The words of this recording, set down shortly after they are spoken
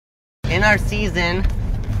in our season,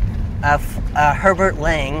 Herbert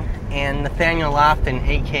Lang and Nathaniel Lofton,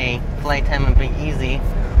 a.k.a. Flight Time and Big Easy,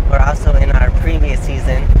 were also in our previous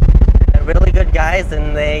season. They're really good guys,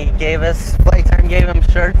 and they gave us, Flight Time gave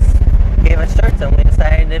us shirts, and we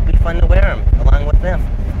decided it'd be fun to wear them along with them.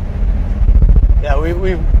 Yeah,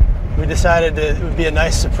 we decided it would be a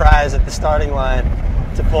nice surprise at the starting line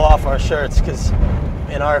to pull off our shirts, because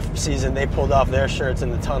in our season they pulled off their shirts in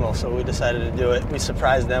the tunnel, so we decided to do it. We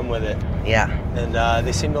surprised them with it. Yeah. And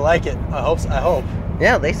they seem to like it. I hope.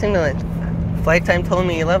 Yeah, they seem to like it. Flight Time told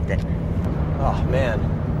me he loved it. Oh man,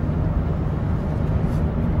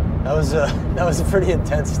 that was a pretty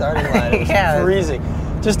intense starting line. It was Yeah. freezing.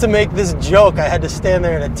 Just to make this joke, I had to stand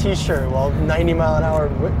there in a t-shirt while 90-mile-an-hour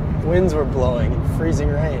winds were blowing and freezing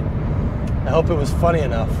rain. I hope it was funny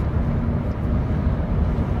enough.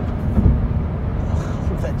 I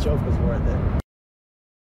hope that joke was worth it.